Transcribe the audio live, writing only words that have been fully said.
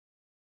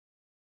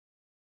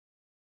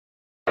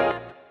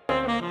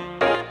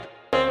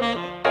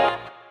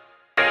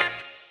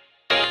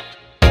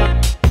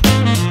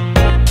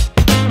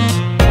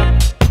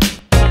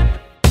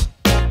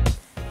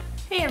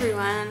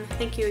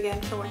thank you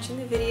again for watching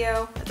the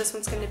video. This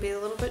one's going to be a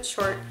little bit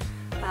short.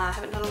 I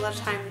haven't had a lot of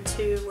time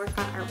to work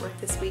on artwork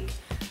this week,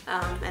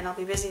 and I'll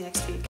be busy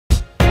next week.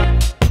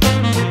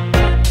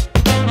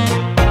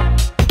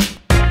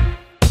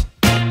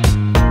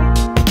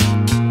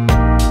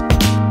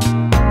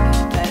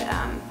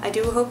 I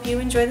do hope you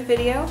enjoy the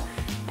video,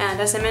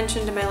 and as I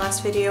mentioned in my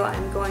last video,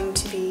 I'm going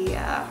to be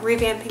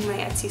revamping my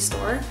Etsy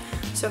store.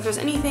 So if there's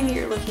anything that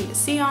you're looking to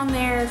see on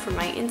there from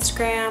my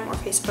Instagram or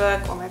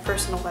Facebook or my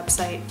personal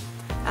website,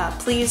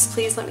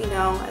 please let me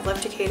know. I'd love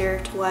to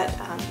cater to what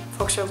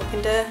folks are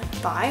looking to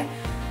buy,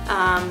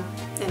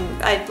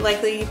 and I'd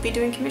likely be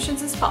doing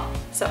commissions as well.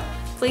 So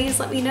please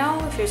let me know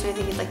if there's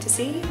anything you'd like to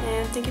see,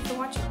 and thank you for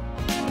watching.